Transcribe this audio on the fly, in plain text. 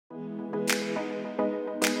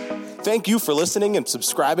Thank you for listening and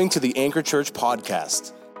subscribing to the Anchor Church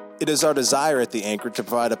podcast. It is our desire at the Anchor to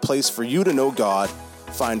provide a place for you to know God,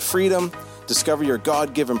 find freedom, discover your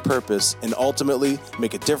God-given purpose, and ultimately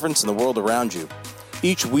make a difference in the world around you.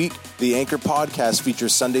 Each week, the Anchor podcast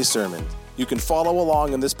features Sunday sermon. You can follow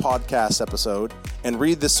along in this podcast episode and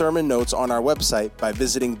read the sermon notes on our website by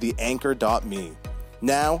visiting theanchor.me.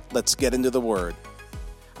 Now, let's get into the Word.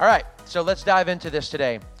 All right, so let's dive into this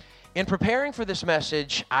today. In preparing for this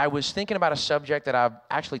message, I was thinking about a subject that I've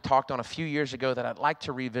actually talked on a few years ago that I'd like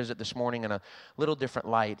to revisit this morning in a little different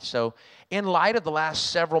light. So in light of the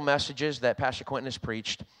last several messages that Pastor Quentin has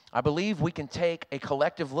preached, I believe we can take a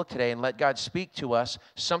collective look today and let God speak to us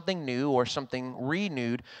something new or something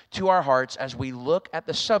renewed to our hearts as we look at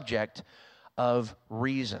the subject of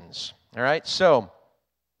reasons. All right, so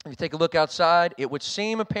if you take a look outside, it would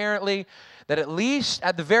seem apparently that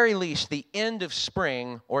at the very least, the end of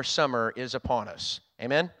spring or summer is upon us.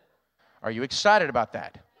 Amen? Are you excited about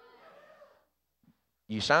that?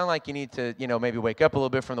 You sound like you need to, maybe wake up a little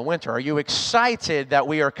bit from the winter. Are you excited that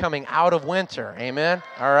we are coming out of winter? Amen?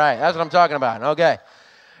 All right, that's what I'm talking about. Okay,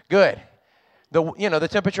 good. The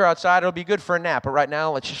temperature outside, it'll be good for a nap, but right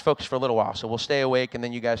now, let's just focus for a little while. So we'll stay awake, and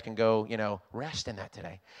then you guys can go, rest in that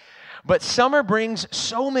today. But summer brings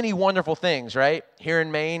so many wonderful things, right? Here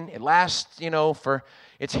in Maine, it lasts,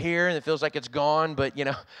 it's here and it feels like it's gone. But,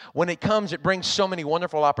 when it comes, it brings so many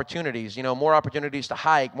wonderful opportunities, more opportunities to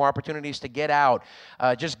hike, more opportunities to get out,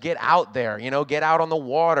 just get out there, get out on the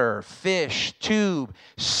water, fish, tube,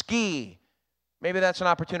 ski. Maybe that's an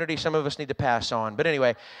opportunity some of us need to pass on. But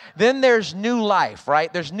anyway, then there's new life,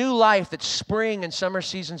 right? There's new life that spring and summer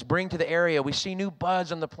seasons bring to the area. We see new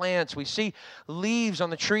buds on the plants. We see leaves on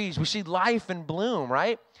the trees. We see life in bloom,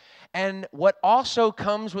 right? And what also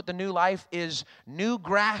comes with the new life is new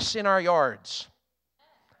grass in our yards.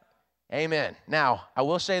 Amen. Now, I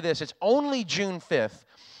will say this. It's only June 5th,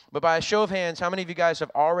 but by a show of hands, how many of you guys have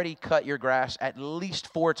already cut your grass at least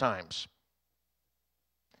 4 times?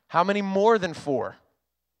 How many more than 4?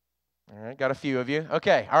 All right, got a few of you.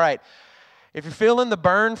 Okay, all right. If you're feeling the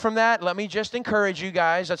burn from that, let me just encourage you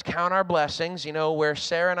guys. Let's count our blessings. Where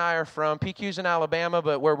Sarah and I are from, PQ's in Alabama,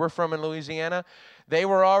 but where we're from in Louisiana, they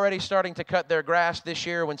were already starting to cut their grass this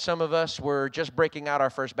year when some of us were just breaking out our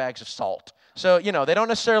first bags of salt. So, they don't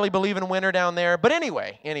necessarily believe in winter down there. But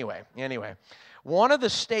anyway. One of the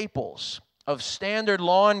staples of standard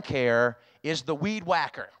lawn care is the weed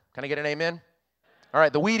whacker. Can I get an amen? All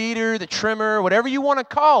right, the weed eater, the trimmer, whatever you want to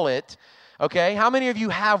call it, okay? How many of you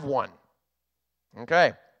have one?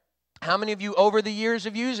 Okay. How many of you, over the years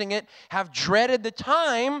of using it, have dreaded the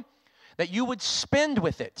time that you would spend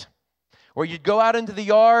with it? Where you'd go out into the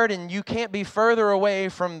yard and you can't be further away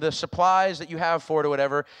from the supplies that you have for it or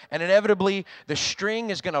whatever, and inevitably the string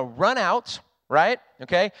is going to run out, right?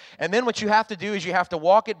 Okay? And then what you have to do is you have to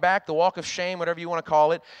walk it back, the walk of shame, whatever you want to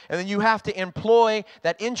call it, and then you have to employ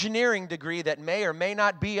that engineering degree that may or may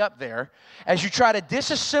not be up there as you try to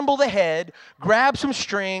disassemble the head, grab some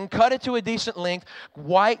string, cut it to a decent length,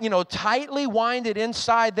 tightly wind it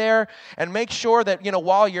inside there, and make sure that,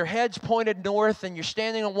 while your head's pointed north and you're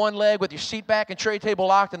standing on one leg with your seat back and tray table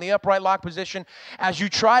locked in the upright lock position, as you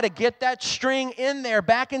try to get that string in there,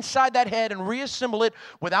 back inside that head and reassemble it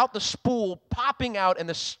without the spool popping out and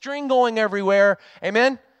the string going everywhere.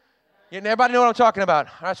 Amen? Everybody know what I'm talking about?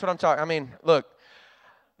 That's what I'm talking. Look,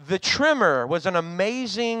 the trimmer was an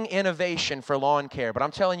amazing innovation for lawn care, but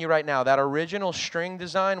I'm telling you right now, that original string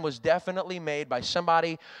design was definitely made by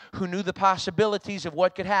somebody who knew the possibilities of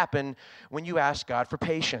what could happen when you ask God for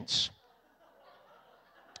patience.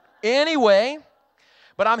 Anyway,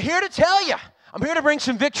 but I'm here to tell you, I'm here to bring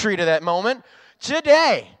some victory to that moment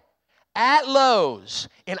today. At Lowe's,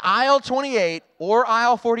 in aisle 28 or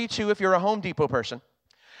aisle 42 if you're a Home Depot person,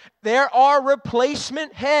 there are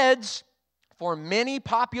replacement heads for many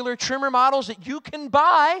popular trimmer models that you can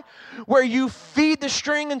buy where you feed the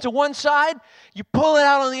string into one side, you pull it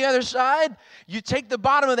out on the other side, you take the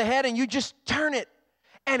bottom of the head and you just turn it,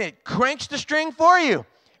 and it cranks the string for you.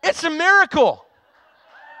 It's a miracle.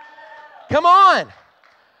 Come on.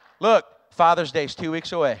 Look, Father's Day is 2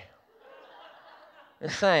 weeks away.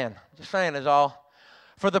 Just saying is all.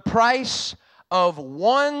 For the price of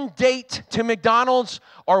 1 date to McDonald's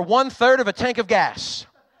or 1/3 of a tank of gas.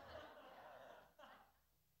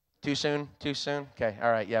 Too soon? Okay, all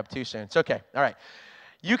right, yeah, too soon. It's okay, all right.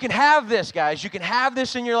 You can have this, guys. You can have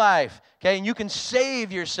this in your life, okay? And you can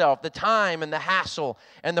save yourself the time and the hassle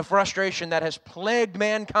and the frustration that has plagued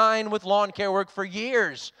mankind with lawn care work for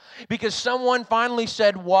years because someone finally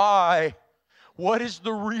said, why? What is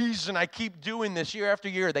the reason I keep doing this year after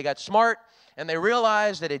year? They got smart. And they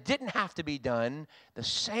realized that it didn't have to be done the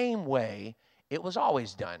same way it was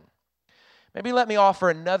always done. Maybe let me offer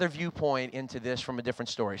another viewpoint into this from a different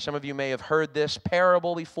story. Some of you may have heard this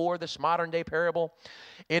parable before, this modern-day parable.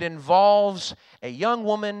 It involves a young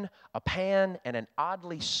woman, a pan, and an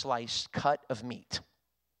oddly sliced cut of meat.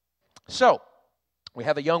 So, we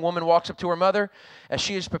have a young woman walks up to her mother as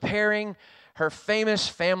she is preparing her famous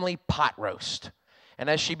family pot roast. And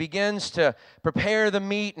as she begins to prepare the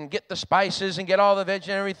meat and get the spices and get all the veg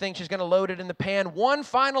and everything, she's going to load it in the pan. One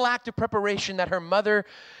final act of preparation that her mother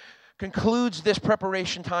concludes this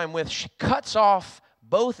preparation time with, she cuts off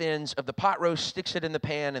both ends of the pot roast, sticks it in the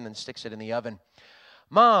pan, and then sticks it in the oven.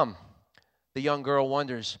 Mom, the young girl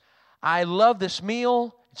wonders, I love this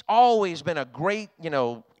meal. It's always been a great,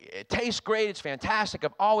 it tastes great. It's fantastic.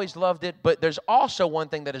 I've always loved it. But there's also one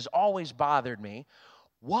thing that has always bothered me.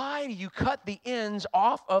 Why do you cut the ends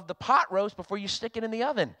off of the pot roast before you stick it in the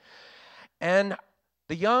oven? And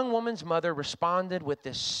the young woman's mother responded with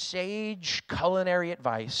this sage culinary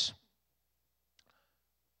advice.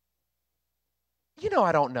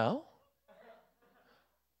 I don't know.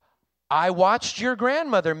 I watched your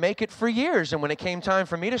grandmother make it for years, and when it came time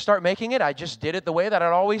for me to start making it, I just did it the way that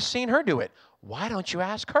I'd always seen her do it. Why don't you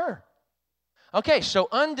ask her? Okay, so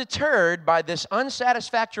undeterred by this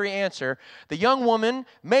unsatisfactory answer, the young woman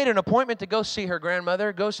made an appointment to go see her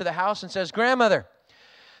grandmother, goes to the house and says, Grandmother,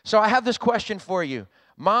 so I have this question for you.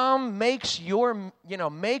 Mom makes your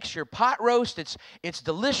pot roast. It's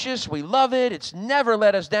delicious. We love it. It's never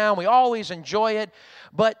let us down. We always enjoy it.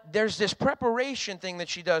 But there's this preparation thing that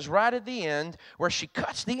she does right at the end where she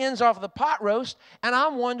cuts the ends off of the pot roast, and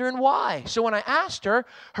I'm wondering why. So when I asked her,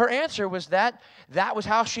 her answer was that was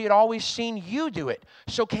how she had always seen you do it.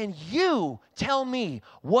 So can you tell me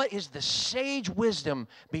what is the sage wisdom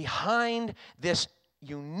behind this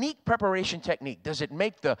unique preparation technique? Does it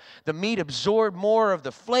make the meat absorb more of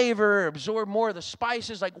the flavor, absorb more of the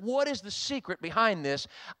spices? Like, what is the secret behind this?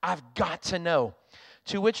 I've got to know.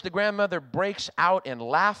 To which the grandmother breaks out in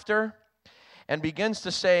laughter and begins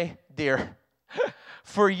to say, Dear,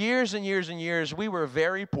 for years and years and years, we were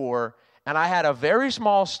very poor, and I had a very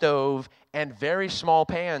small stove and very small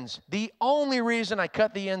pans. The only reason I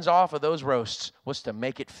cut the ends off of those roasts was to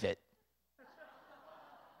make it fit.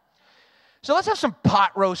 So let's have some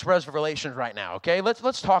pot roast revelations right now, okay?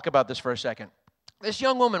 Let's talk about this for a second. This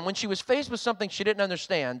young woman, when she was faced with something she didn't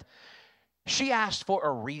understand, she asked for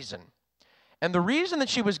a reason. And the reason that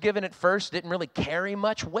she was given at first didn't really carry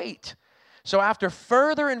much weight. So after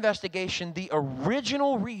further investigation, the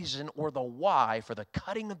original reason or the why for the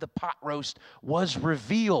cutting of the pot roast was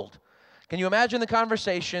revealed. Can you imagine the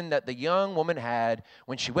conversation that the young woman had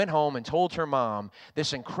when she went home and told her mom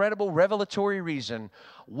this incredible revelatory reason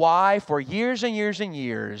why for years and years and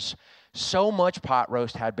years so much pot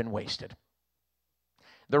roast had been wasted?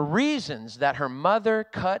 The reasons that her mother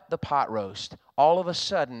cut the pot roast all of a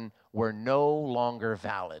sudden were no longer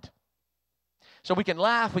valid. So we can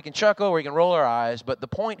laugh, we can chuckle, we can roll our eyes, but the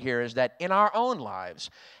point here is that in our own lives,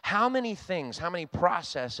 how many things, how many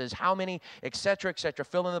processes, how many et cetera,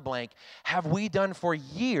 fill in the blank, have we done for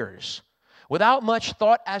years without much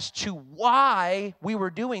thought as to why we were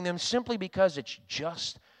doing them, simply because it's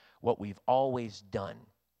just what we've always done.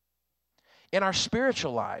 In our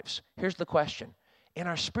spiritual lives, here's the question. In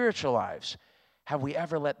our spiritual lives, have we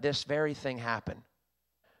ever let this very thing happen?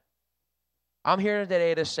 I'm here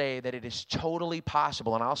today to say that it is totally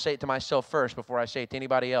possible, and I'll say it to myself first before I say it to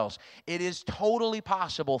anybody else. It is totally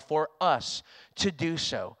possible for us to do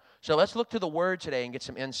so. So let's look to the Word today and get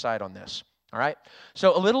some insight on this. All right?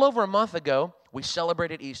 So a little over a month ago, we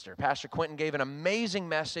celebrated Easter. Pastor Quentin gave an amazing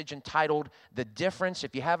message entitled The Difference.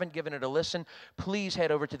 If you haven't given it a listen, please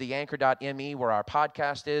head over to theanchor.me where our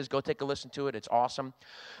podcast is. Go take a listen to it. It's awesome.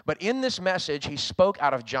 But in this message, he spoke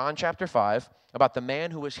out of John chapter 5 about the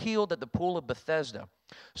man who was healed at the pool of Bethesda.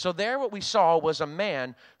 So there what we saw was a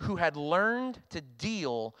man who had learned to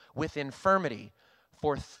deal with infirmity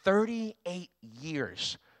for 38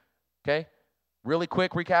 years. Okay? Really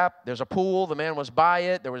quick recap, there's a pool, the man was by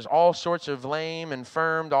it, there was all sorts of lame,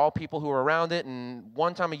 infirmed, all people who were around it, and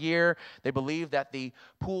one time a year, they believed that the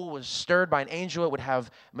pool was stirred by an angel, it would have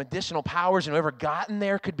medicinal powers, and whoever got in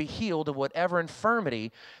there could be healed of whatever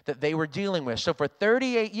infirmity that they were dealing with. So for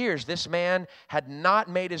 38 years, this man had not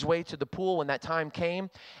made his way to the pool when that time came,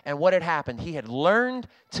 and what had happened? He had learned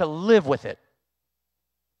to live with it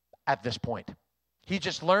at this point. He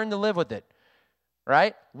just learned to live with it.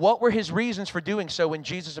 Right? What were his reasons for doing so when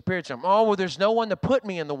Jesus appeared to him? Oh, well, there's no one to put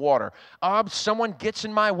me in the water. Someone gets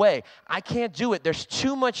in my way. I can't do it. There's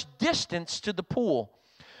too much distance to the pool.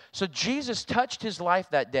 So Jesus touched his life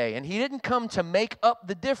that day, and he didn't come to make up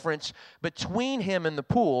the difference between him and the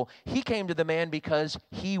pool. He came to the man because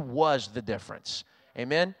he was the difference.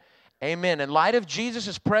 Amen? Amen. In light of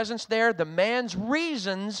Jesus' presence there, the man's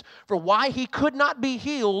reasons for why he could not be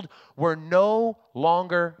healed were no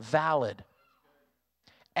longer valid.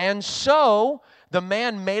 And so the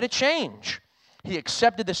man made a change. He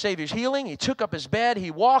accepted the Savior's healing. He took up his bed. He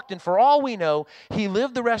walked, and for all we know, he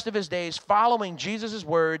lived the rest of his days following Jesus'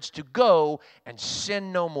 words to go and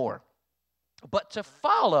sin no more. But to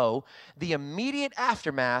follow the immediate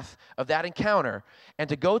aftermath of that encounter and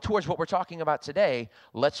to go towards what we're talking about today,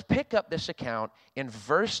 let's pick up this account in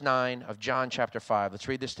verse 9 of John chapter 5. Let's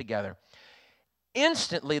read this together.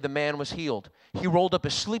 Instantly the man was healed. He rolled up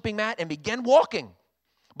his sleeping mat and began walking.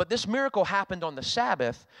 But this miracle happened on the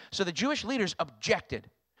Sabbath, so the Jewish leaders objected.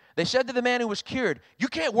 They said to the man who was cured, "You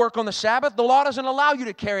can't work on the Sabbath. The law doesn't allow you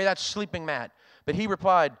to carry that sleeping mat." But he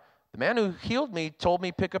replied, "The man who healed me told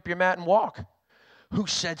me, 'Pick up your mat and walk.'" "Who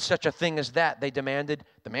said such a thing as that?" they demanded.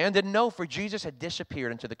 The man didn't know, for Jesus had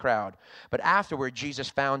disappeared into the crowd. But afterward, Jesus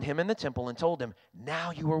found him in the temple and told him,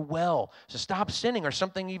 "Now you are well, so stop sinning or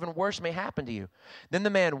something even worse may happen to you." Then the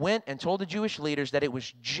man went and told the Jewish leaders that it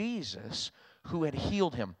was Jesus who had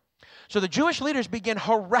healed him. So the Jewish leaders began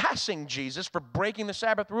harassing Jesus for breaking the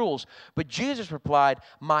Sabbath rules. But Jesus replied,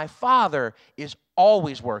 "My Father is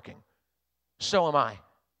always working. So am I."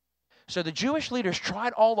 So the Jewish leaders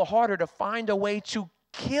tried all the harder to find a way to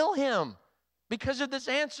kill him because of this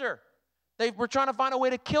answer. They were trying to find a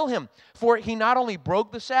way to kill him. For he not only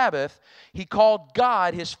broke the Sabbath, he called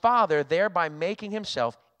God his Father, thereby making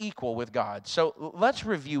himself equal with God. So let's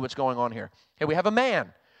review what's going on here. Okay, we have a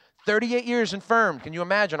man, 38 years infirmed. Can you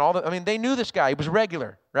imagine they knew this guy. He was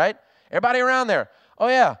regular, right? Everybody around there. "Oh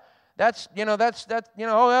yeah,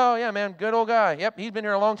 oh yeah, man, good old guy. Yep, he's been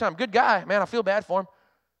here a long time. Good guy, man, I feel bad for him."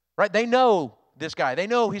 Right? They know this guy. They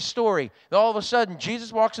know his story. Then all of a sudden,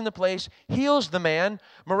 Jesus walks in the place, heals the man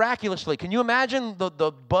miraculously. Can you imagine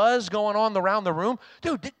the buzz going on around the room?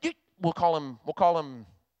 Dude, we'll call him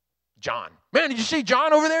John. "Man, did you see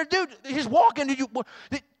John over there? Dude, he's walking. Did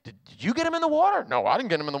you get him in the water?" "No, I didn't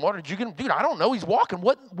get him in the water. Did you get him?" "Dude, I don't know. He's walking.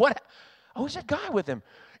 What? Oh, is that guy with him?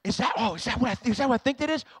 Is that what I think that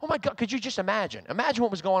is? Oh my God, could you just imagine? Imagine what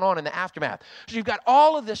was going on in the aftermath. So you've got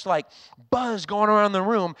all of this like buzz going around the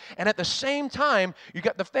room, and at the same time, you've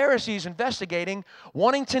got the Pharisees investigating,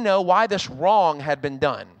 wanting to know why this wrong had been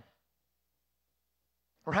done.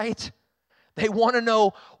 Right? They want to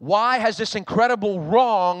know, why has this incredible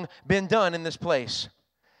wrong been done in this place?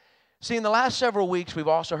 See, in the last several weeks, we've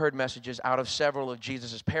also heard messages out of several of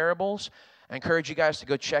Jesus' parables. I encourage you guys to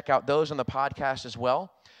go check out those on the podcast as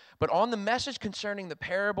well. But on the message concerning the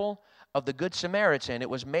parable of the Good Samaritan, it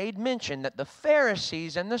was made mention that the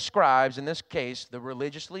Pharisees and the scribes, in this case, the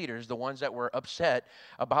religious leaders, the ones that were upset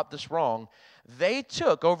about this wrong, they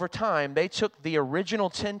took the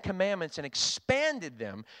original 10 commandments and expanded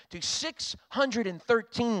them to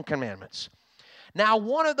 613 commandments. Now,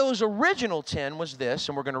 one of those original 10 was this,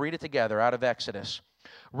 and we're going to read it together out of Exodus.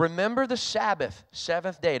 "Remember the Sabbath,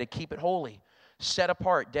 seventh day, to keep it holy, set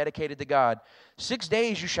apart, dedicated to God. 6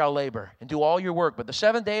 days you shall labor and do all your work, but the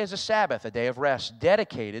seventh day is a Sabbath, a day of rest,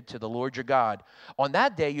 dedicated to the Lord your God. On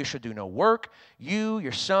that day you shall do no work, you,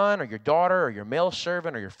 your son, or your daughter, or your male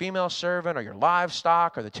servant, or your female servant, or your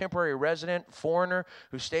livestock, or the temporary resident, foreigner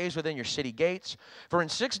who stays within your city gates. For in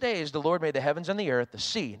 6 days the Lord made the heavens and the earth, the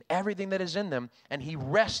sea, and everything that is in them, and he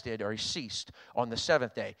rested," or he ceased, "on the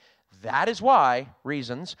seventh day. That is why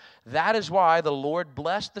the Lord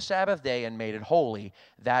blessed the Sabbath day and made it holy."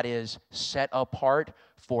 That is, set apart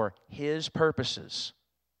for his purposes.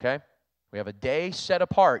 Okay? We have a day set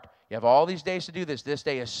apart. You have all these days to do this. This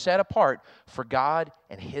day is set apart for God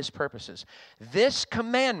and his purposes. This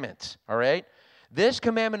commandment, all right? This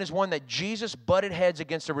commandment is one that Jesus butted heads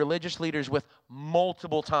against the religious leaders with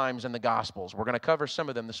multiple times in the Gospels. We're going to cover some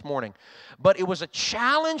of them this morning. But it was a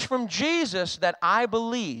challenge from Jesus that I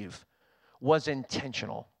believe was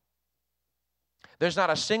intentional. There's not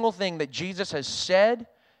a single thing that Jesus has said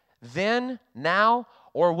then, now,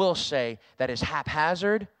 or will say that is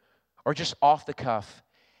haphazard or just off the cuff.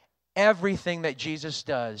 Everything that Jesus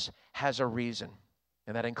does has a reason,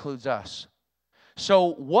 and that includes us. So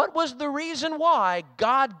what was the reason why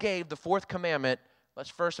God gave the fourth commandment? Let's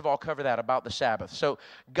first of all cover that about the Sabbath. So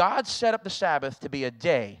God set up the Sabbath to be a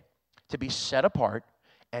day to be set apart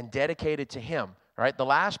and dedicated to him. All right, the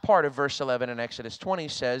last part of verse 11 in Exodus 20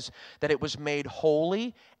 says that it was made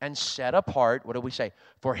holy and set apart, what do we say?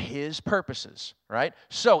 For his purposes, right?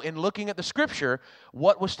 So in looking at the scripture,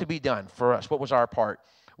 what was to be done for us? What was our part?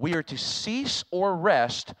 We are to cease or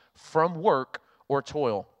rest from work or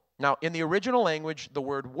toil. Now, in the original language, the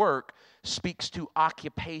word work speaks to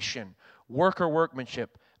occupation, work or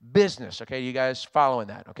workmanship, business. Okay, you guys following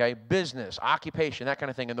that? Okay, business, occupation, that kind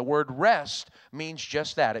of thing. And the word rest means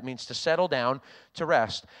just that. It means to settle down, to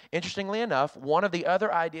rest. Interestingly enough, one of the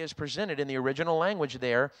other ideas presented in the original language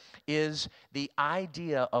there is the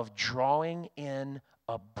idea of drawing in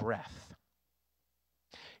a breath.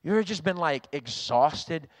 You ever just been like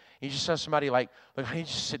exhausted? You just saw somebody like, look, I need you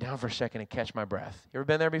to sit down for a second and catch my breath. You ever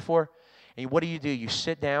been there before? And what do? You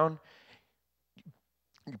sit down,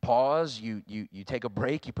 you pause, you take a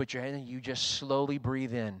break, you put your hand in, you just slowly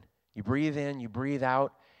breathe in. You breathe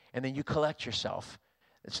out, and then you collect yourself.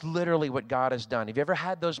 It's literally what God has done. Have you ever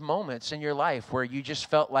had those moments in your life where you just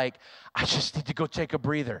felt like, I just need to go take a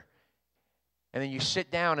breather? And then you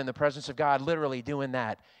sit down in the presence of God, literally doing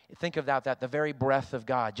that. Think of that, the very breath of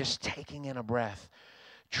God, just taking in a breath,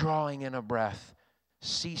 drawing in a breath,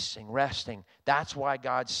 ceasing, resting. That's why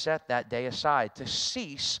God set that day aside, to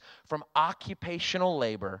cease from occupational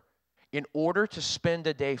labor in order to spend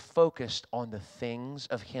a day focused on the things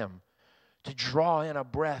of Him, to draw in a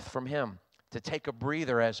breath from Him, to take a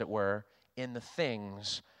breather, as it were, in the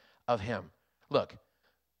things of Him. Look,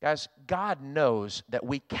 guys, God knows that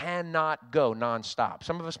we cannot go nonstop.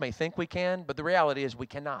 Some of us may think we can, but the reality is we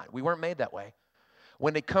cannot. We weren't made that way.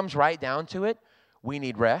 When it comes right down to it, we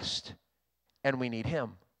need rest and we need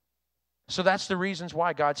Him. So that's the reasons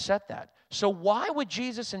why God set that. So why would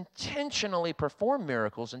Jesus intentionally perform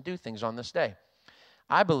miracles and do things on this day?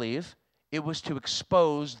 I believe it was to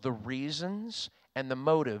expose the reasons and the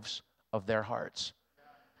motives of their hearts.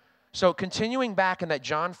 So continuing back in that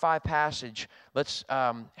John 5 passage, let's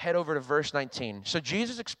head over to verse 19. So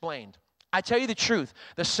Jesus explained, I tell you the truth,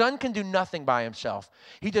 the Son can do nothing by Himself.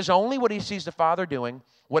 He does only what He sees the Father doing.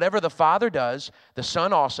 Whatever the Father does, the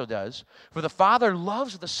Son also does. For the Father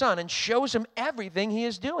loves the Son and shows Him everything He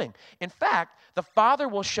is doing. In fact, the Father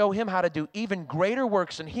will show Him how to do even greater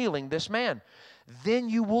works than healing this man. Then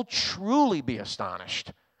you will truly be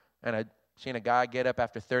astonished. And I'd seen a guy get up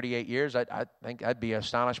after 38 years. I think that'd be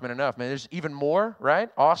astonishment enough. Man, there's even more, right?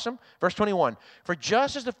 Awesome. Verse 21. For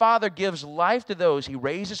just as the Father gives life to those He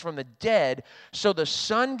raises from the dead, so the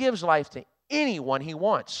Son gives life to anyone He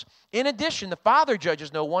wants. In addition, the Father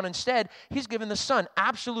judges no one. Instead, He's given the Son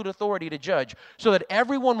absolute authority to judge, so that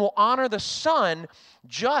everyone will honor the Son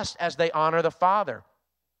just as they honor the Father.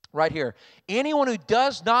 Right here. Anyone who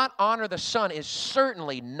does not honor the Son is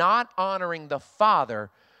certainly not honoring the Father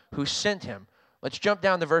who sent Him. Let's jump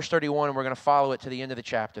down to verse 31, and we're going to follow it to the end of the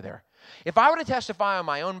chapter there. If I were to testify on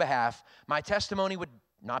my own behalf, my testimony would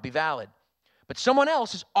not be valid. But someone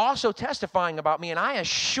else is also testifying about me, and I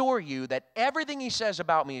assure you that everything he says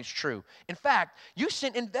about me is true. In fact, you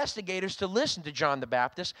sent investigators to listen to John the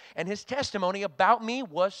Baptist, and his testimony about me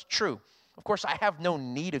was true. Of course, I have no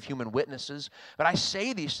need of human witnesses, but I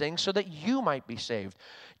say these things so that you might be saved.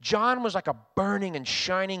 John was like a burning and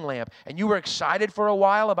shining lamp, and you were excited for a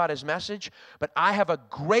while about his message, but I have a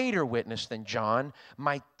greater witness than John,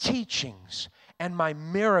 my teachings and my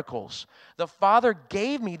miracles. The Father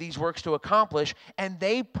gave me these works to accomplish, and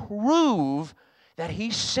they prove that He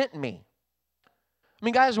sent me. I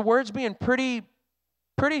mean, guys, the words being pretty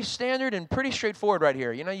standard and pretty straightforward right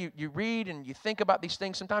here. You know, you read and you think about these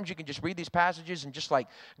things. Sometimes you can just read these passages and just like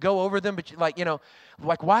go over them, but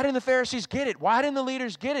like why didn't the Pharisees get it? Why didn't the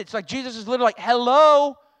leaders get it? It's like Jesus is literally like,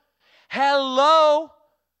 hello,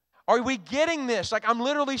 are we getting this? Like I'm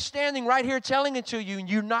literally standing right here telling it to you and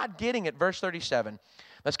you're not getting it. Verse 37.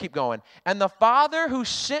 Let's keep going. And the Father who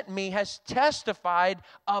sent me has testified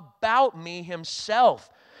about me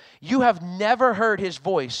Himself. You have never heard His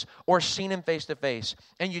voice or seen Him face to face,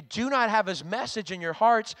 and you do not have His message in your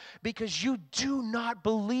hearts because you do not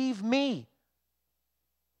believe me,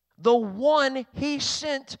 the one He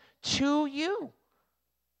sent to you.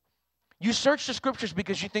 You search the Scriptures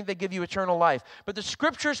because you think they give you eternal life, but the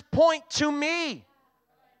Scriptures point to me.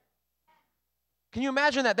 Can you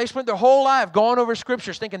imagine that? They spent their whole life going over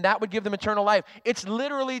Scriptures thinking that would give them eternal life. It's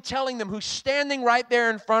literally telling them who's standing right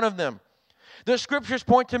there in front of them. The Scriptures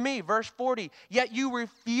point to me, verse 40, yet you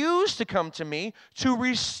refuse to come to me to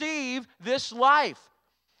receive this life.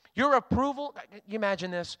 Your approval, can you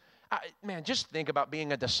imagine this? Man, just think about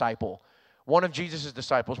being a disciple. One of Jesus'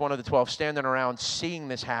 disciples, one of the 12, standing around seeing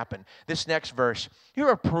this happen. This next verse, your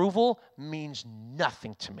approval means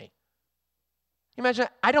nothing to me. You imagine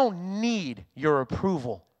that? I don't need your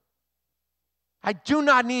approval. I do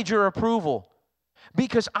not need your approval.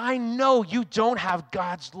 Because I know you don't have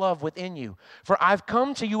God's love within you. For I've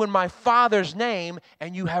come to you in my Father's name,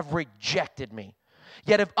 and you have rejected me.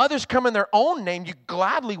 Yet if others come in their own name, you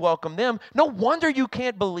gladly welcome them. No wonder you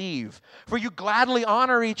can't believe. For you gladly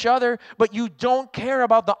honor each other, but you don't care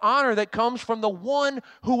about the honor that comes from the one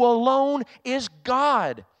who alone is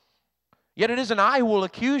God. Yet it isn't I who will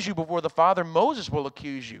accuse you before the Father. Moses will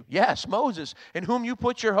accuse you. Yes, Moses, in whom you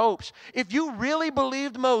put your hopes. If you really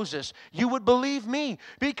believed Moses, you would believe me,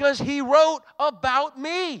 because he wrote about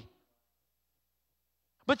me.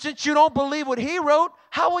 But since you don't believe what he wrote,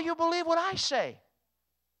 how will you believe what I say?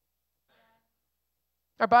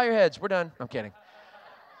 All right, bow your heads. We're done. I'm kidding.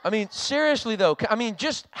 I mean, seriously, though.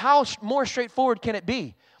 Just how more straightforward can it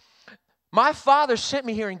be? My Father sent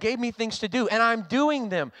me here and gave me things to do, and I'm doing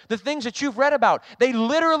them. The things that you've read about, they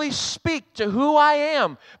literally speak to who I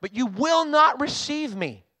am, but you will not receive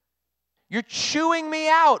me. You're chewing me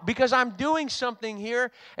out because I'm doing something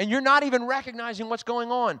here, and you're not even recognizing what's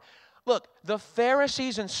going on. Look, the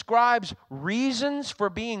Pharisees and scribes' reasons for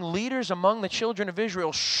being leaders among the children of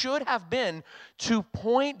Israel should have been to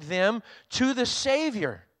point them to the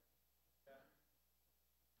Savior.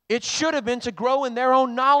 It should have been to grow in their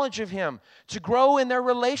own knowledge of Him, to grow in their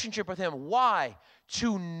relationship with Him. Why?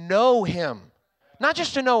 To know Him. Not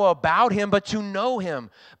just to know about Him, but to know Him.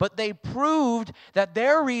 But they proved that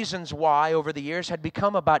their reasons why over the years had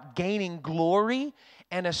become about gaining glory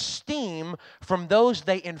and esteem from those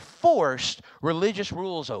they enforced religious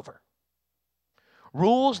rules over.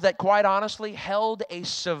 Rules that, quite honestly, held a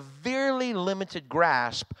severely limited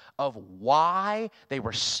grasp of why they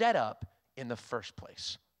were set up in the first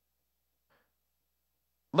place.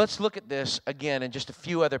 Let's look at this again in just a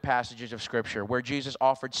few other passages of Scripture where Jesus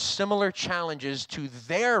offered similar challenges to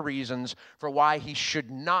their reasons for why He should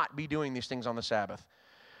not be doing these things on the Sabbath.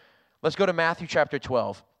 Let's go to Matthew chapter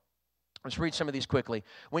 12. Let's read some of these quickly.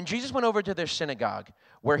 When Jesus went over to their synagogue,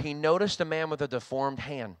 where He noticed a man with a deformed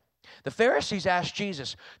hand, the Pharisees asked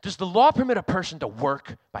Jesus, "Does the law permit a person to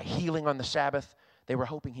work by healing on the Sabbath?" They were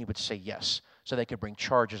hoping He would say yes, so they could bring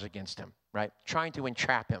charges against Him, right? Trying to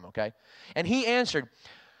entrap Him, okay? And He answered,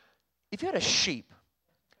 "If you had a sheep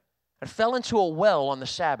that fell into a well on the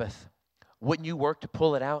Sabbath, wouldn't you work to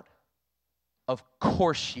pull it out? Of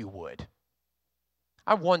course you would."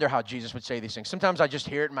 I wonder how Jesus would say these things. Sometimes I just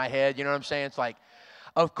hear it in my head, you know what I'm saying? It's like,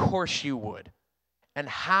 of course you would. And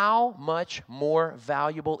how much more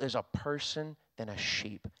valuable is a person than a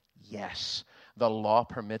sheep? Yes, the law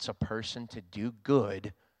permits a person to do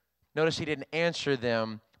good. Notice He didn't answer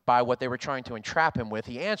them by what they were trying to entrap Him with.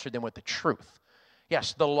 He answered them with the truth.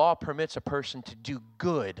 Yes, the law permits a person to do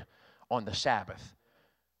good on the Sabbath.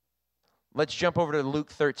 Let's jump over to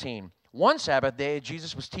Luke 13. One Sabbath day,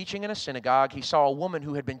 Jesus was teaching in a synagogue. He saw a woman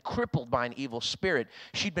who had been crippled by an evil spirit.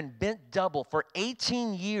 She'd been bent double for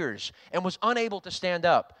 18 years and was unable to stand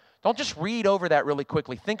up. Don't just read over that really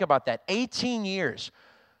quickly. Think about that. 18 years.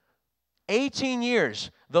 18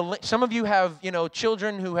 years. Some of you have,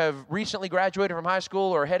 children who have recently graduated from high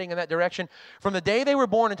school or heading in that direction. From the day they were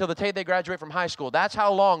born until the day they graduate from high school, that's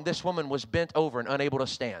how long this woman was bent over and unable to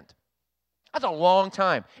stand. That's a long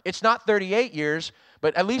time. It's not 38 years,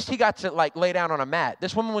 but at least he got to lay down on a mat.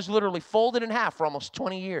 This woman was literally folded in half for almost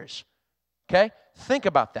 20 years. Okay? Think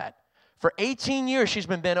about that. For 18 years, she's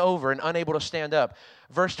been bent over and unable to stand up.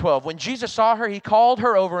 Verse 12, when Jesus saw her, He called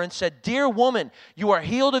her over and said, "Dear woman, you are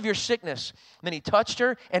healed of your sickness." And then He touched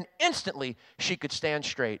her, and instantly she could stand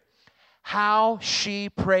straight. How she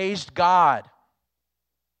praised God.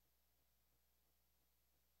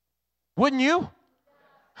 Wouldn't you?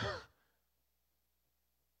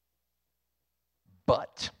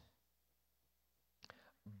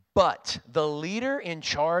 But the leader in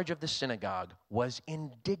charge of the synagogue was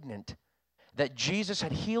indignant that Jesus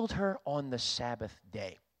had healed her on the Sabbath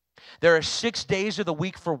day. "There are 6 days of the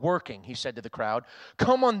week for working," he said to the crowd.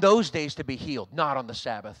 "Come on those days to be healed, not on the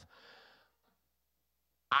Sabbath."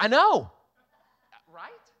 I know,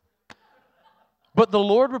 right? But the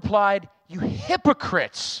Lord replied, "You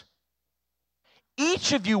hypocrites!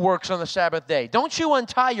 Each of you works on the Sabbath day. Don't you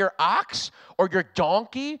untie your ox or your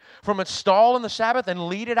donkey from its stall on the Sabbath and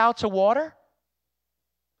lead it out to water?"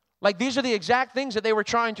 These are the exact things that they were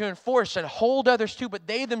trying to enforce and hold others to, but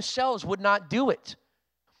they themselves would not do it.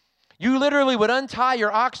 You literally would untie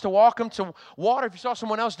your ox to walk them to water. If you saw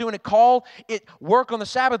someone else doing it, call it work on the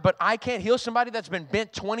Sabbath, but I can't heal somebody that's been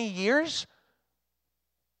bent 20 years?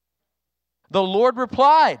 The Lord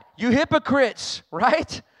replied, "You hypocrites,"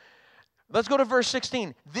 right? Let's go to verse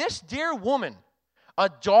 16. "This dear woman, a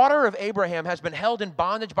daughter of Abraham, has been held in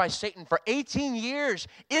bondage by Satan for 18 years.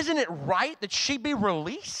 Isn't it right that she be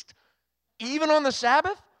released, even on the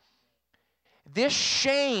Sabbath?" This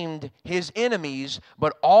shamed His enemies,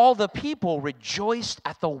 but all the people rejoiced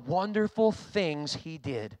at the wonderful things He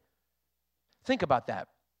did. Think about that.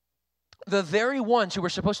 The very ones who were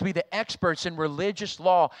supposed to be the experts in religious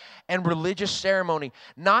law and religious ceremony,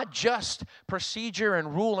 not just procedure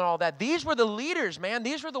and rule and all that. These were the leaders, man.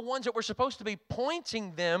 These were the ones that were supposed to be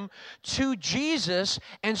pointing them to Jesus,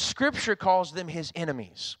 and Scripture calls them his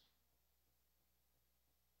enemies.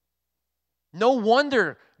 No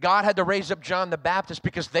wonder God had to raise up John the Baptist,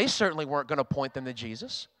 because they certainly weren't going to point them to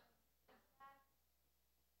Jesus.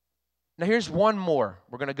 Now here's one more.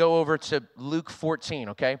 We're going to go over to Luke 14,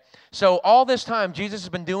 okay? So all this time, Jesus has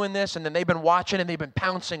been doing this, and then they've been watching, and they've been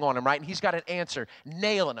pouncing on him, right? And he's got an answer,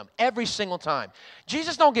 nailing him every single time.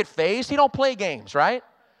 Jesus don't get fazed. He don't play games, right?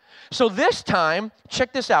 So this time,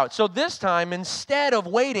 check this out. So this time, instead of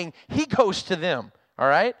waiting, he goes to them, all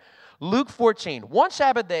right? Luke 14. One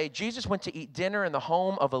Sabbath day, Jesus went to eat dinner in the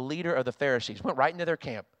home of a leader of the Pharisees. Went right into their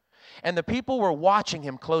camp. And the people were watching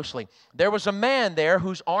him closely. There was a man there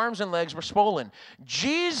whose arms and legs were swollen.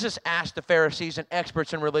 Jesus asked the Pharisees and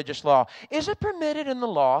experts in religious law, is it permitted in the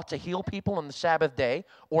law to heal people on the Sabbath day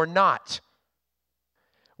or not?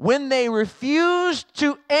 When they refused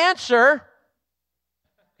to answer,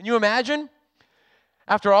 can you imagine?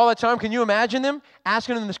 After all that time, can you imagine them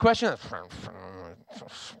asking him this question?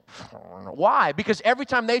 Why? Because every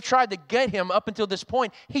time they tried to get him up until this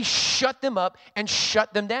point, he shut them up and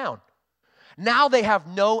shut them down. Now they have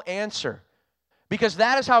no answer, because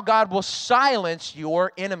that is how God will silence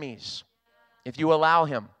your enemies if you allow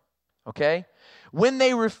him, okay? When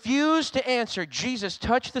they refused to answer, Jesus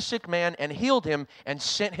touched the sick man and healed him and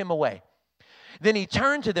sent him away. Then he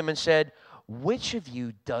turned to them and said, which of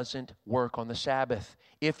you doesn't work on the Sabbath?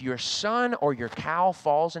 If your son or your cow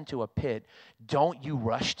falls into a pit, don't you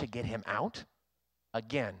rush to get him out?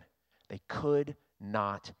 Again, they could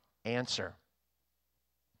not answer.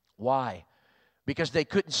 Why? Because they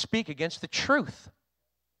couldn't speak against the truth.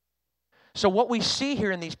 So what we see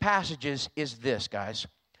here in these passages is this, guys.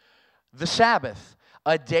 The Sabbath,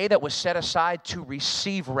 a day that was set aside to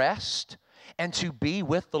receive rest and to be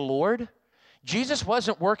with the Lord, Jesus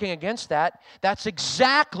wasn't working against that. That's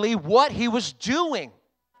exactly what he was doing.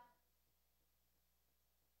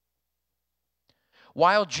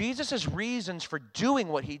 While Jesus' reasons for doing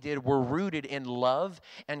what he did were rooted in love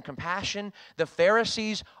and compassion, the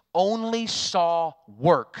Pharisees only saw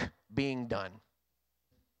work being done.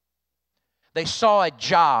 They saw a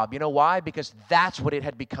job. You know why? Because that's what it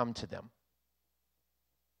had become to them.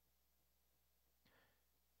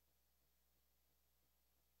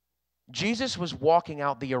 Jesus was walking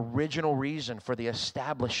out the original reason for the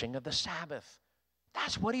establishing of the Sabbath.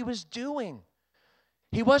 That's what he was doing.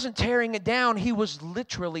 He wasn't tearing it down. He was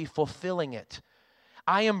literally fulfilling it.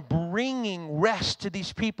 I am bringing rest to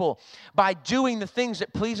these people by doing the things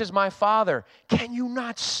that pleases my Father. Can you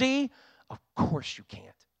not see? Of course you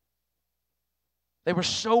can't. They were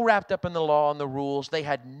so wrapped up in the law and the rules, they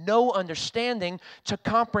had no understanding to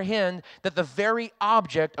comprehend that the very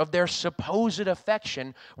object of their supposed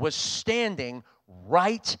affection was standing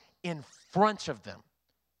right in front of them.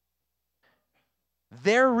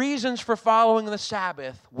 Their reasons for following the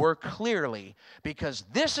Sabbath were clearly because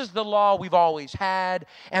this is the law we've always had,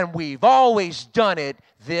 and we've always done it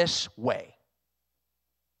this way.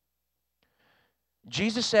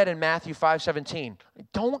 Jesus said in Matthew 5:17,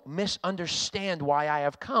 don't misunderstand why I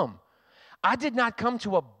have come. I did not come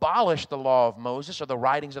to abolish the law of Moses or the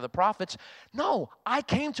writings of the prophets. No, I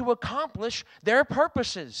came to accomplish their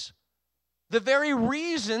purposes. The very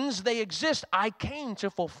reasons they exist, I came to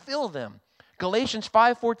fulfill them. Galatians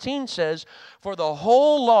 5:14 says, for the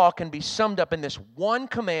whole law can be summed up in this one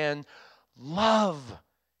command, love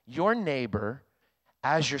your neighbor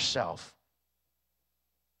as yourself.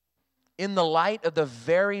 In the light of the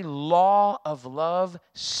very law of love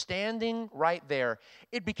standing right there,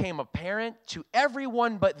 it became apparent to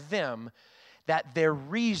everyone but them that their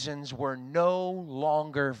reasons were no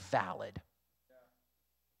longer valid.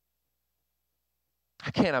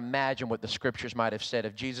 I can't imagine what the scriptures might have said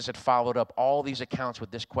if Jesus had followed up all these accounts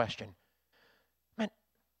with this question. Man,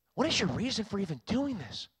 what is your reason for even doing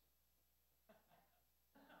this?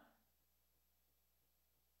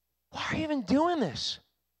 Why are you even doing this?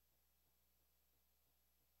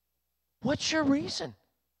 What's your reason?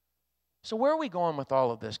 So where are we going with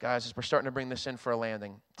all of this, guys, as we're starting to bring this in for a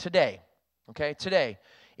landing? Today,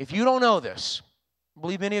 if you don't know this, I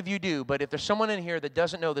believe many of you do, but if there's someone in here that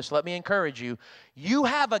doesn't know this, let me encourage you. You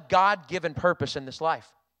have a God-given purpose in this life.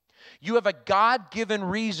 You have a God-given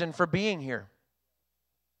reason for being here.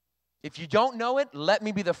 If you don't know it, let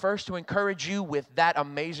me be the first to encourage you with that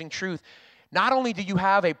amazing truth. Not only do you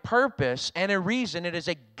have a purpose and a reason, it is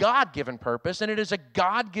a God-given purpose, and it is a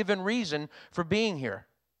God-given reason for being here.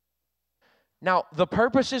 Now, the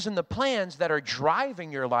purposes and the plans that are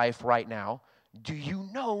driving your life right now, do you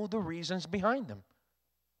know the reasons behind them?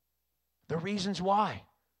 The reasons why.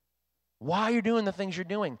 Why you're doing the things you're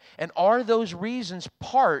doing. And are those reasons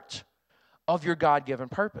part of your God-given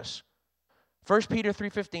purpose? 1 Peter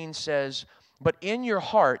 3:15 says, "But in your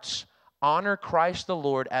hearts honor Christ the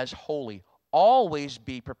Lord as holy. Always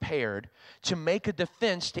be prepared to make a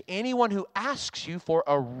defense to anyone who asks you for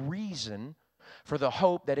a reason for the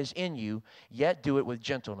hope that is in you, yet do it with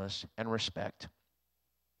gentleness and respect."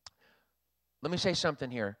 Let me say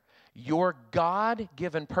something here. Your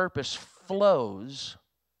God-given purpose flows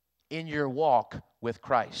in your walk with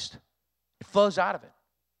Christ. It flows out of it.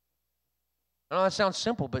 I know that sounds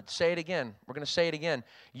simple, but say it again. We're going to say it again.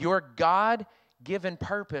 Your God-given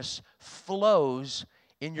purpose flows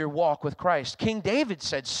in your walk with Christ. King David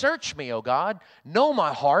said, "Search me, O God, know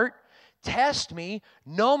my heart, test me,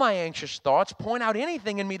 know my anxious thoughts, point out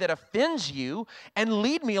anything in me that offends you, and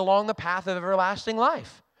lead me along the path of everlasting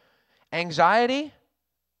life." Anxiety,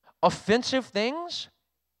 offensive things,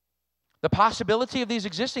 the possibility of these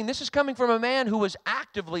existing, this is coming from a man who was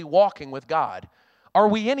actively walking with God. Are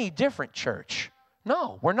we any different, church?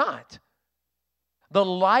 No, we're not. The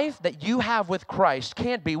life that you have with Christ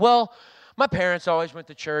can't be, well, my parents always went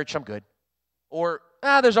to church, I'm good. Or,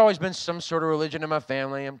 there's always been some sort of religion in my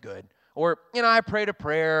family, I'm good. Or, I prayed a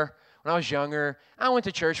prayer when I was younger. I went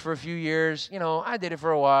to church for a few years. I did it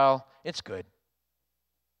for a while. It's good.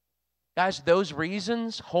 Guys, those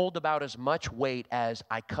reasons hold about as much weight as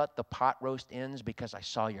I cut the pot roast ends because I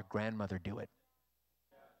saw your grandmother do it.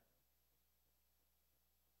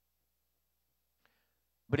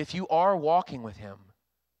 But if you are walking with Him,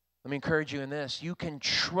 let me encourage you in this. You can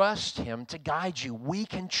trust Him to guide you. We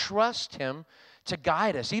can trust Him to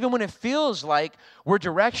guide us. Even when it feels like we're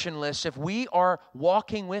directionless, if we are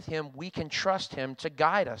walking with Him, we can trust Him to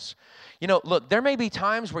guide us. Look, there may be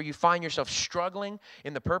times where you find yourself struggling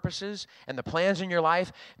in the purposes and the plans in your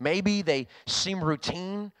life. Maybe they seem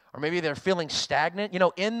routine, or maybe they're feeling stagnant.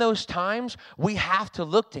 In those times, we have to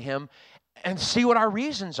look to Him and see what our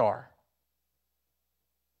reasons are.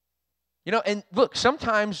 And look,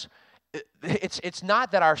 sometimes it's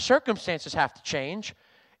not that our circumstances have to change.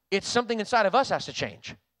 It's something inside of us has to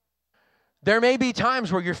change. There may be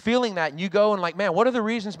times where you're feeling that and you go and man, what are the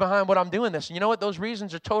reasons behind what I'm doing this? And you know what? Those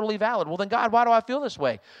reasons are totally valid. Well, then, God, why do I feel this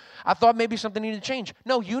way? I thought maybe something needed to change.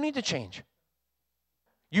 No, you need to change.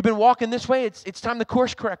 You've been walking this way. It's time to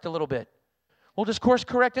course correct a little bit. Well, just course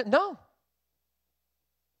correct it? No.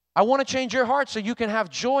 I want to change your heart so you can have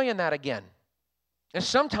joy in that again. And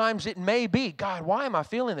sometimes it may be, God, why am I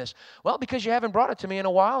feeling this? Well, because you haven't brought it to me in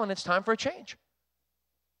a while and it's time for a change.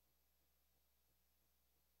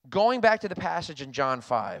 Going back to the passage in John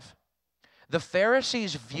 5, the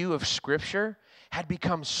Pharisees' view of Scripture had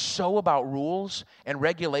become so about rules and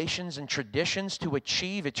regulations and traditions to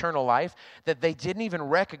achieve eternal life that they didn't even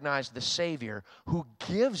recognize the Savior who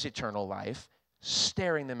gives eternal life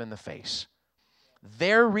staring them in the face.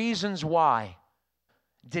 Their reasons why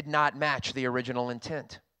did not match the original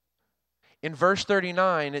intent. In verse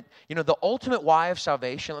 39, the ultimate why of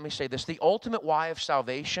salvation, let me say this, the ultimate why of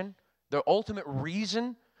salvation, the ultimate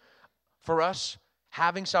reason for us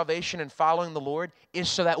having salvation and following the Lord is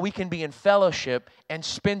so that we can be in fellowship and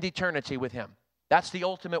spend eternity with Him. That's the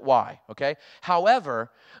ultimate why, okay?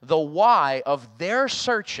 However, the why of their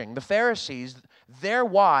searching, the Pharisees, their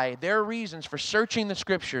why, their reasons for searching the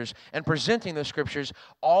Scriptures and presenting the Scriptures,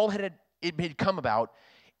 all it had come about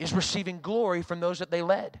is receiving glory from those that they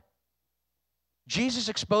led. Jesus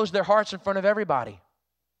exposed their hearts in front of everybody.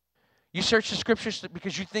 You search the Scriptures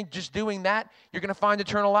because you think just doing that, you're going to find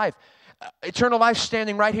eternal life. Eternal life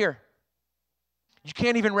standing right here. You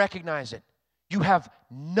can't even recognize it. You have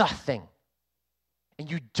nothing, and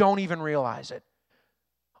you don't even realize it.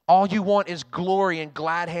 All you want is glory and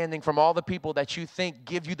glad handing from all the people that you think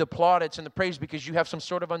give you the plaudits and the praise because you have some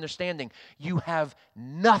sort of understanding. You have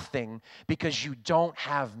nothing because you don't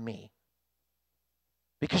have me.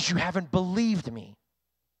 Because you haven't believed me.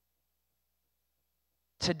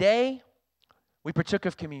 Today, we partook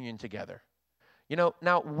of communion together.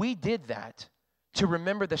 Now we did that to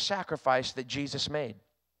remember the sacrifice that Jesus made.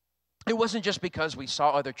 It wasn't just because we saw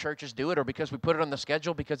other churches do it or because we put it on the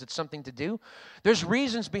schedule because it's something to do. There's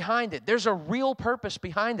reasons behind it. There's a real purpose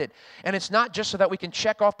behind it. And it's not just so that we can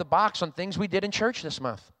check off the box on things we did in church this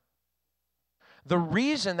month. The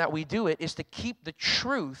reason that we do it is to keep the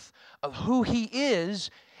truth of who He is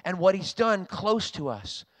and what He's done close to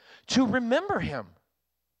us. To remember Him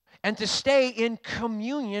and to stay in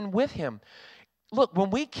communion with Him. Look, when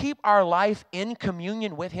we keep our life in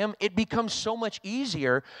communion with Him, it becomes so much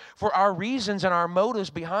easier for our reasons and our motives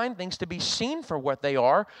behind things to be seen for what they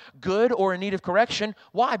are, good or in need of correction.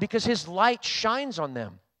 Why? Because His light shines on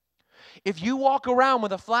them. If you walk around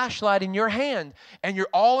with a flashlight in your hand and you're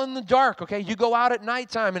all in the dark, okay, you go out at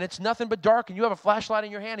nighttime and it's nothing but dark and you have a flashlight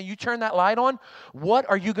in your hand and you turn that light on, what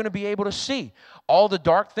are you going to be able to see? All the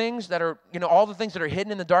dark things that are, all the things that are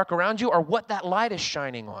hidden in the dark around you are what that light is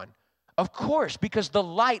shining on. Of course, because the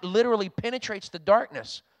light literally penetrates the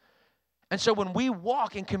darkness. And so when we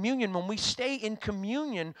walk in communion, when we stay in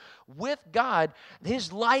communion with God,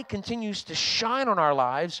 His light continues to shine on our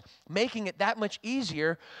lives, making it that much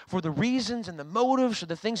easier for the reasons and the motives or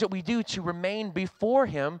the things that we do to remain before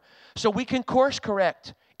Him so we can course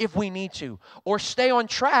correct if we need to, or stay on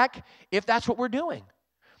track if that's what we're doing.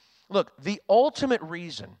 Look, the ultimate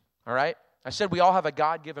reason, all right? I said we all have a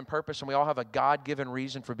God-given purpose and we all have a God-given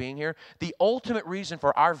reason for being here. The ultimate reason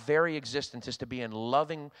for our very existence is to be in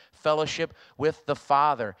loving fellowship with the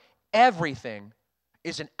Father. Everything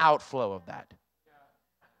is an outflow of that.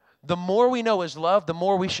 The more we know His love, the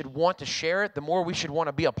more we should want to share it, the more we should want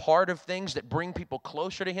to be a part of things that bring people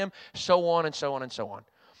closer to Him, so on and so on and so on.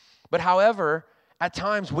 But however, at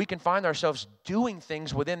times we can find ourselves doing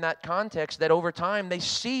things within that context that over time they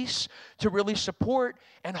cease to really support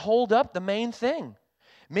and hold up the main thing.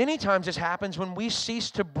 Many times this happens when we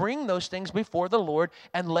cease to bring those things before the Lord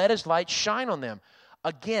and let His light shine on them.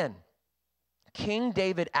 Again, King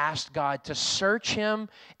David asked God to search him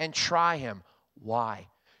and try him. Why?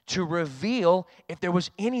 To reveal if there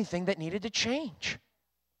was anything that needed to change.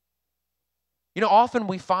 Often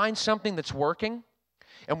we find something that's working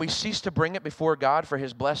and we cease to bring it before God for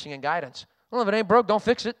His blessing and guidance. Well, if it ain't broke, don't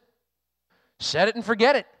fix it. Set it and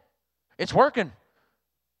forget it. It's working.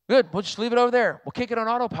 Good, we'll just leave it over there. We'll kick it on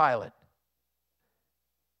autopilot.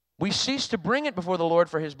 We cease to bring it before the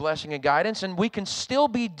Lord for His blessing and guidance, and we can still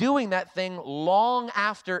be doing that thing long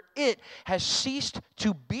after it has ceased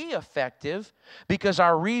to be effective because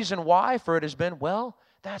our reason why for it has been, well,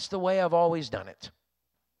 that's the way I've always done it.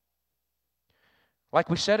 Like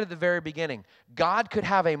we said at the very beginning, God could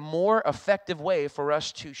have a more effective way for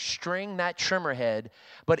us to string that trimmer head,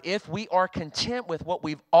 but if we are content with what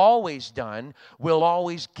we've always done, we'll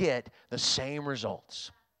always get the same results.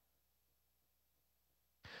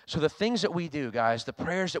 So the things that we do, guys, the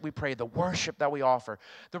prayers that we pray, the worship that we offer,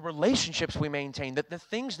 the relationships we maintain, the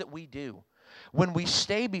things that we do, when we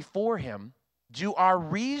stay before Him, do our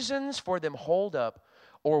reasons for them hold up,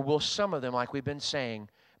 or will some of them, like we've been saying,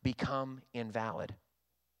 become invalid?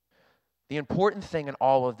 The important thing in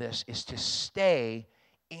all of this is to stay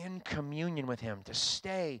in communion with Him, to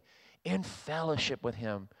stay in fellowship with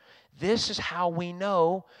Him. This is how we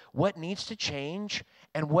know what needs to change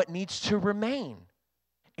and what needs to remain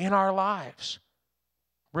in our lives.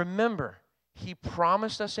 Remember, He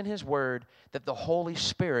promised us in His Word that the Holy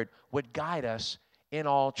Spirit would guide us in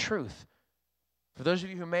all truth. For those of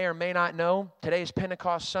you who may or may not know, today is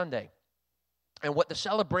Pentecost Sunday. And what the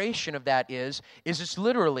celebration of that is it's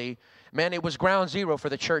literally, it was ground zero for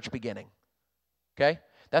the church beginning. Okay?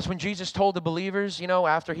 That's when Jesus told the believers,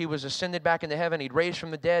 after He was ascended back into heaven, He'd raised from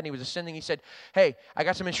the dead, and He was ascending, He said, hey, I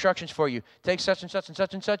got some instructions for you. Take such and such and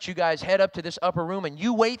such and such. You guys head up to this upper room, and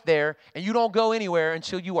you wait there, and you don't go anywhere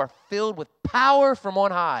until you are filled with power from on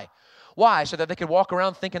high. Why? So that they could walk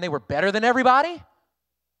around thinking they were better than everybody?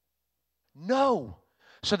 No.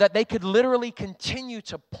 So that they could literally continue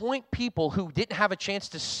to point people who didn't have a chance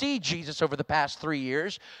to see Jesus over the past 3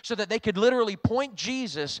 years, so that they could literally point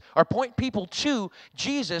people to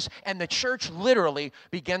Jesus, and the church literally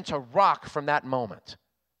began to rock from that moment.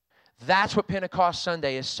 That's what Pentecost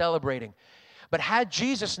Sunday is celebrating. But had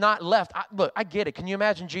Jesus not left, I get it. Can you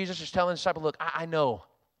imagine Jesus just telling the disciples, look, I know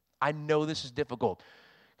this is difficult.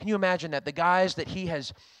 Can you imagine that? The guys that He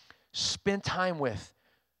has spent time with,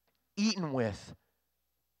 eaten with,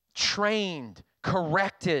 trained,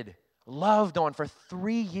 corrected, loved on for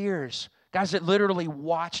 3 years. Guys that literally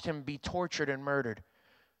watched Him be tortured and murdered.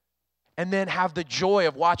 And then have the joy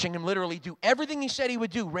of watching Him literally do everything He said He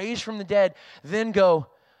would do, raised from the dead, then go,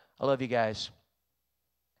 I love you guys.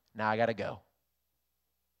 Now I got to go.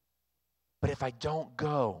 But if I don't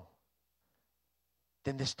go,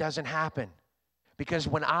 then this doesn't happen. Because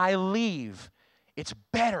when I leave, it's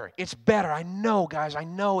better. It's better. I know, guys. I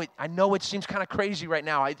know it seems kind of crazy right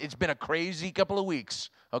now. It's been a crazy couple of weeks,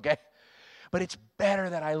 okay? But it's better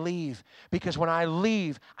that I leave, because when I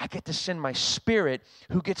leave, I get to send my Spirit,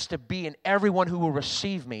 who gets to be in everyone who will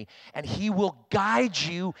receive me, and He will guide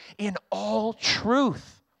you in all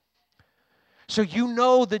truth. So you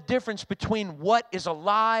know the difference between what is a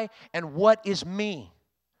lie and what is me.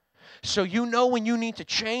 So you know when you need to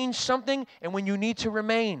change something and when you need to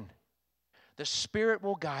remain. The Spirit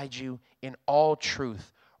will guide you in all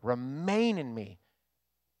truth. Remain in me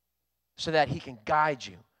so that He can guide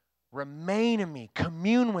you. Remain in me.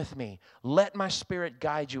 Commune with me. Let my Spirit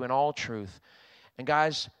guide you in all truth. And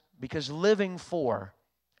guys, because living for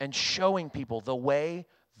and showing people the way,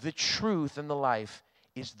 the truth, and the life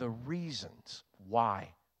is the reasons why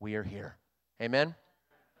we are here. Amen?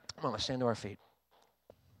 Come on, let's stand to our feet.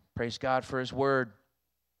 Praise God for His word.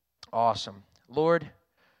 Awesome. Lord,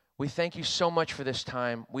 we thank you so much for this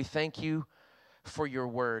time. We thank you for your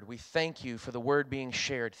word. We thank you for the word being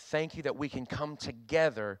shared. Thank you that we can come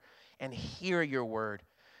together and hear your word.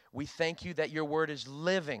 We thank you that your word is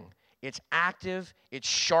living. It's active. It's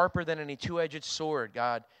sharper than any two-edged sword,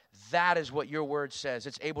 God. That is what your word says.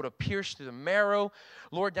 It's able to pierce through the marrow,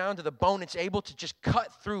 Lord, down to the bone. It's able to just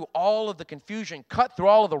cut through all of the confusion, cut through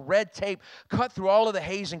all of the red tape, cut through all of the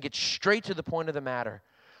haze and get straight to the point of the matter.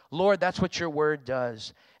 Lord, that's what your word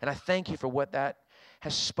does. And I thank you for what that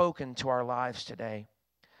has spoken to our lives today.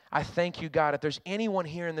 I thank you, God, if there's anyone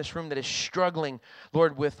here in this room that is struggling,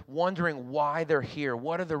 Lord, with wondering why they're here,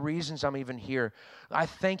 what are the reasons I'm even here, I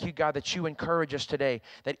thank you, God, that you encourage us today,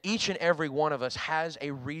 that each and every one of us has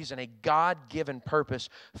a reason, a God-given purpose,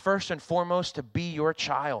 first and foremost, to be your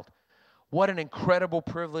child. What an incredible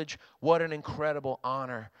privilege, what an incredible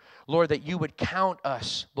honor. Lord, that you would count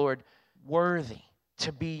us, Lord, worthy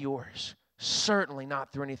to be yours. Certainly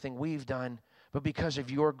not through anything we've done, but because of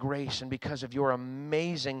your grace and because of your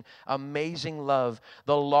amazing, amazing love,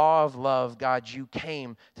 the law of love, God, you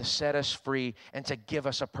came to set us free and to give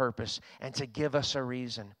us a purpose and to give us a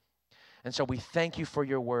reason. And so we thank you for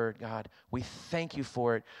your word, God. We thank you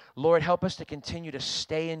for it. Lord, help us to continue to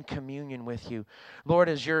stay in communion with you. Lord,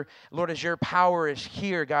 as your power is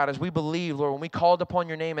here, God, as we believe, Lord, when we called upon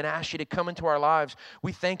your name and asked you to come into our lives,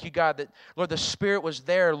 we thank you, God, that, Lord, the Spirit was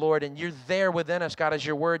there, Lord, and you're there within us, God, as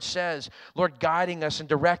your word says, Lord, guiding us and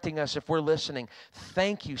directing us if we're listening.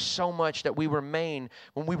 Thank you so much that when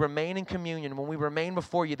we remain in communion, when we remain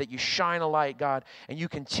before you, that you shine a light, God, and you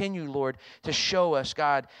continue, Lord, to show us,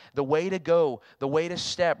 God, the way to go, the way to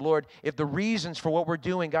step, Lord, if the reasons for what we're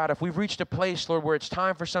doing, God, if we've reached a place, Lord, where it's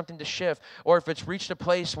time for something to shift, or if it's reached a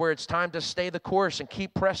place where it's time to stay the course and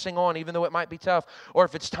keep pressing on, even though it might be tough, or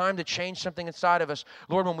if it's time to change something inside of us,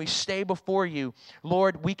 Lord, when we stay before you,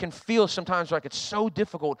 Lord, we can feel sometimes like it's so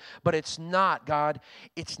difficult, but it's not, God.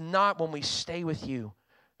 It's not when we stay with you.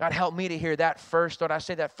 God, help me to hear that first. Lord, I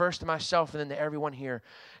say that first to myself and then to everyone here.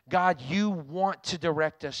 God, you want to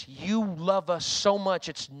direct us. You love us so much.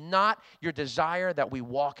 It's not your desire that we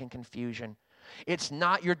walk in confusion. It's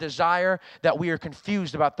not your desire that we are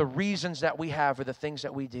confused about the reasons that we have or the things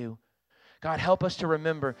that we do. God, help us to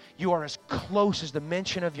remember you are as close as the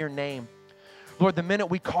mention of your name. Lord, the minute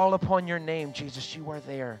we call upon your name, Jesus, you are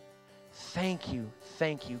there. Thank you,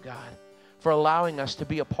 God, for allowing us to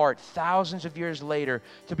be a part thousands of years later,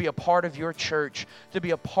 to be a part of your church, to be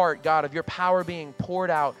a part, God, of your power being poured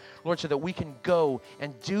out, Lord, so that we can go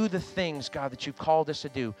and do the things, God, that you've called us to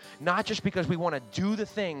do. Not just because we want to do the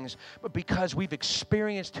things, but because we've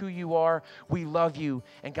experienced who you are, we love you,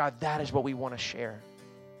 and God, that is what we want to share.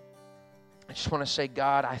 I just want to say,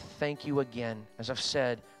 God, I thank you again. As I've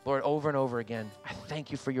said, Lord, over and over again, I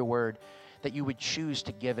thank you for your word, that you would choose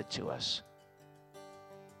to give it to us.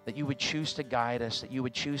 That you would choose to guide us, that you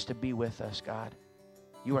would choose to be with us, God.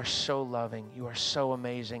 You are so loving. You are so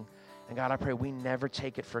amazing. And God, I pray we never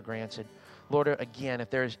take it for granted. Lord, again, if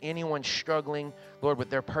there is anyone struggling, Lord, with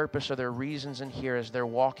their purpose or their reasons in here as they're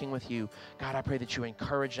walking with you, God, I pray that you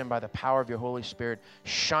encourage them by the power of your Holy Spirit.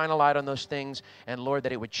 Shine a light on those things, and Lord,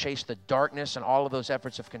 that it would chase the darkness and all of those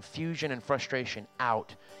efforts of confusion and frustration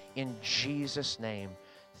out. In Jesus' name,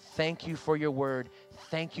 thank you for your word.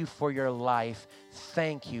 Thank you for your life.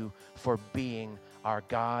 Thank you for being our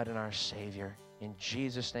God and our Savior. In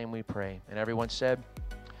Jesus' name we pray. And everyone said,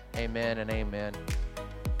 amen and amen.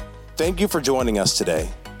 Thank you for joining us today.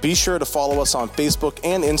 Be sure to follow us on Facebook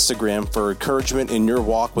and Instagram for encouragement in your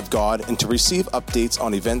walk with God and to receive updates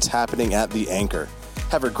on events happening at The Anchor.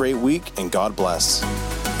 Have a great week and God bless.